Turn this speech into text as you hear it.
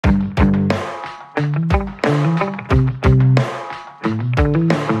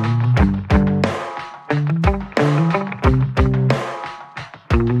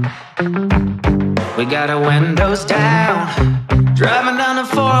got our windows down, driving down the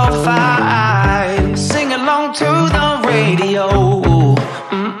 405, sing along to the radio.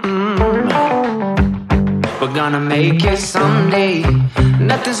 We're gonna make it someday,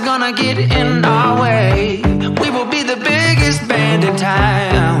 nothing's gonna get in our way. We will be the biggest band in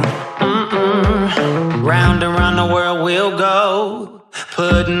town. Round and round the world we'll go,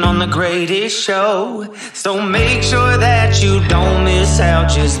 putting on the greatest show. So make sure that you don't miss out,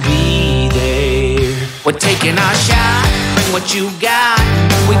 just be there. We're taking our shot, bring what you got.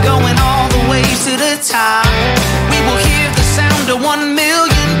 We're going all the way to the top. We will hear the sound of 1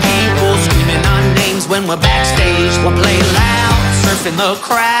 million people screaming our names when we're backstage. We'll play loud, surfing the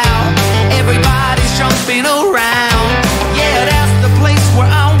crowd. Everybody's jumping around. Yeah, that's the place where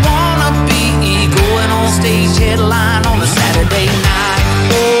I wanna be. Going on stage, headline on a Saturday night.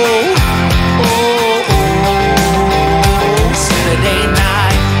 Oh, oh, oh, Saturday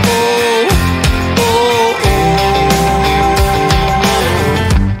night. Oh, oh, oh.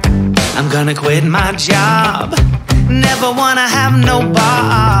 I'm gonna quit my job, never wanna have no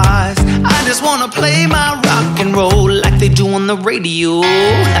boss. I just wanna play my rock and roll like they do on the radio.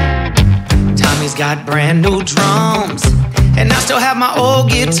 Tommy's got brand new drums, and I still have my old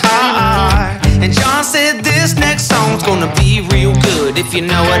guitar. And John said this next song's gonna be real good, if you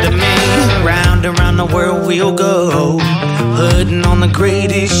know what I mean. Round and round the world we'll go, putting on the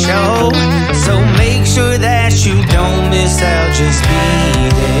greatest show. So make sure that you don't miss out, just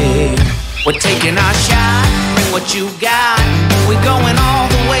be there. We're taking our shot, bring what you got. We're going all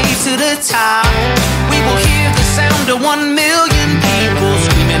the way to the top. We will hear the sound of 1 million people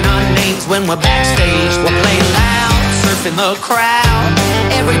screaming our names when we're backstage. We'll play loud, surfing the crowd.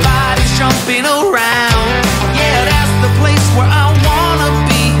 Everybody's jumping around. Yeah, that's the place where I wanna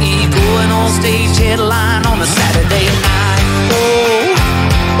be. Going on stage, headline on a Saturday night. Oh,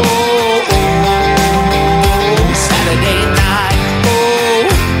 oh, oh, Saturday night. Oh,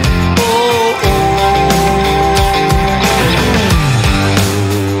 oh, oh.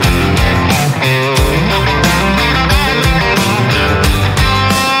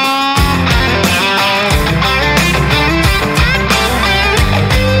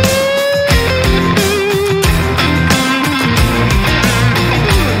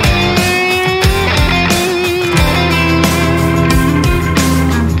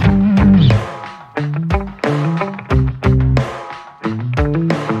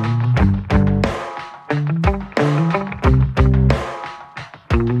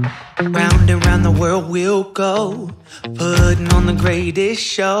 Round and round the world we'll go, putting on the greatest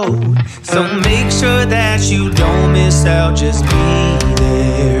show. So make sure that you don't miss out, just be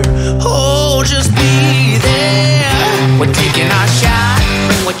there. Oh, just be there. We're taking our shot,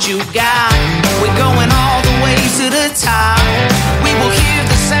 bring what you got. We're going all the way to the top. We will hear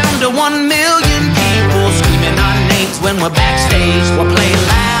the sound of 1 million people screaming our names when we're backstage. We'll play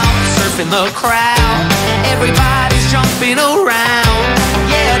loud, surfing the crowd. Everybody's jumping around.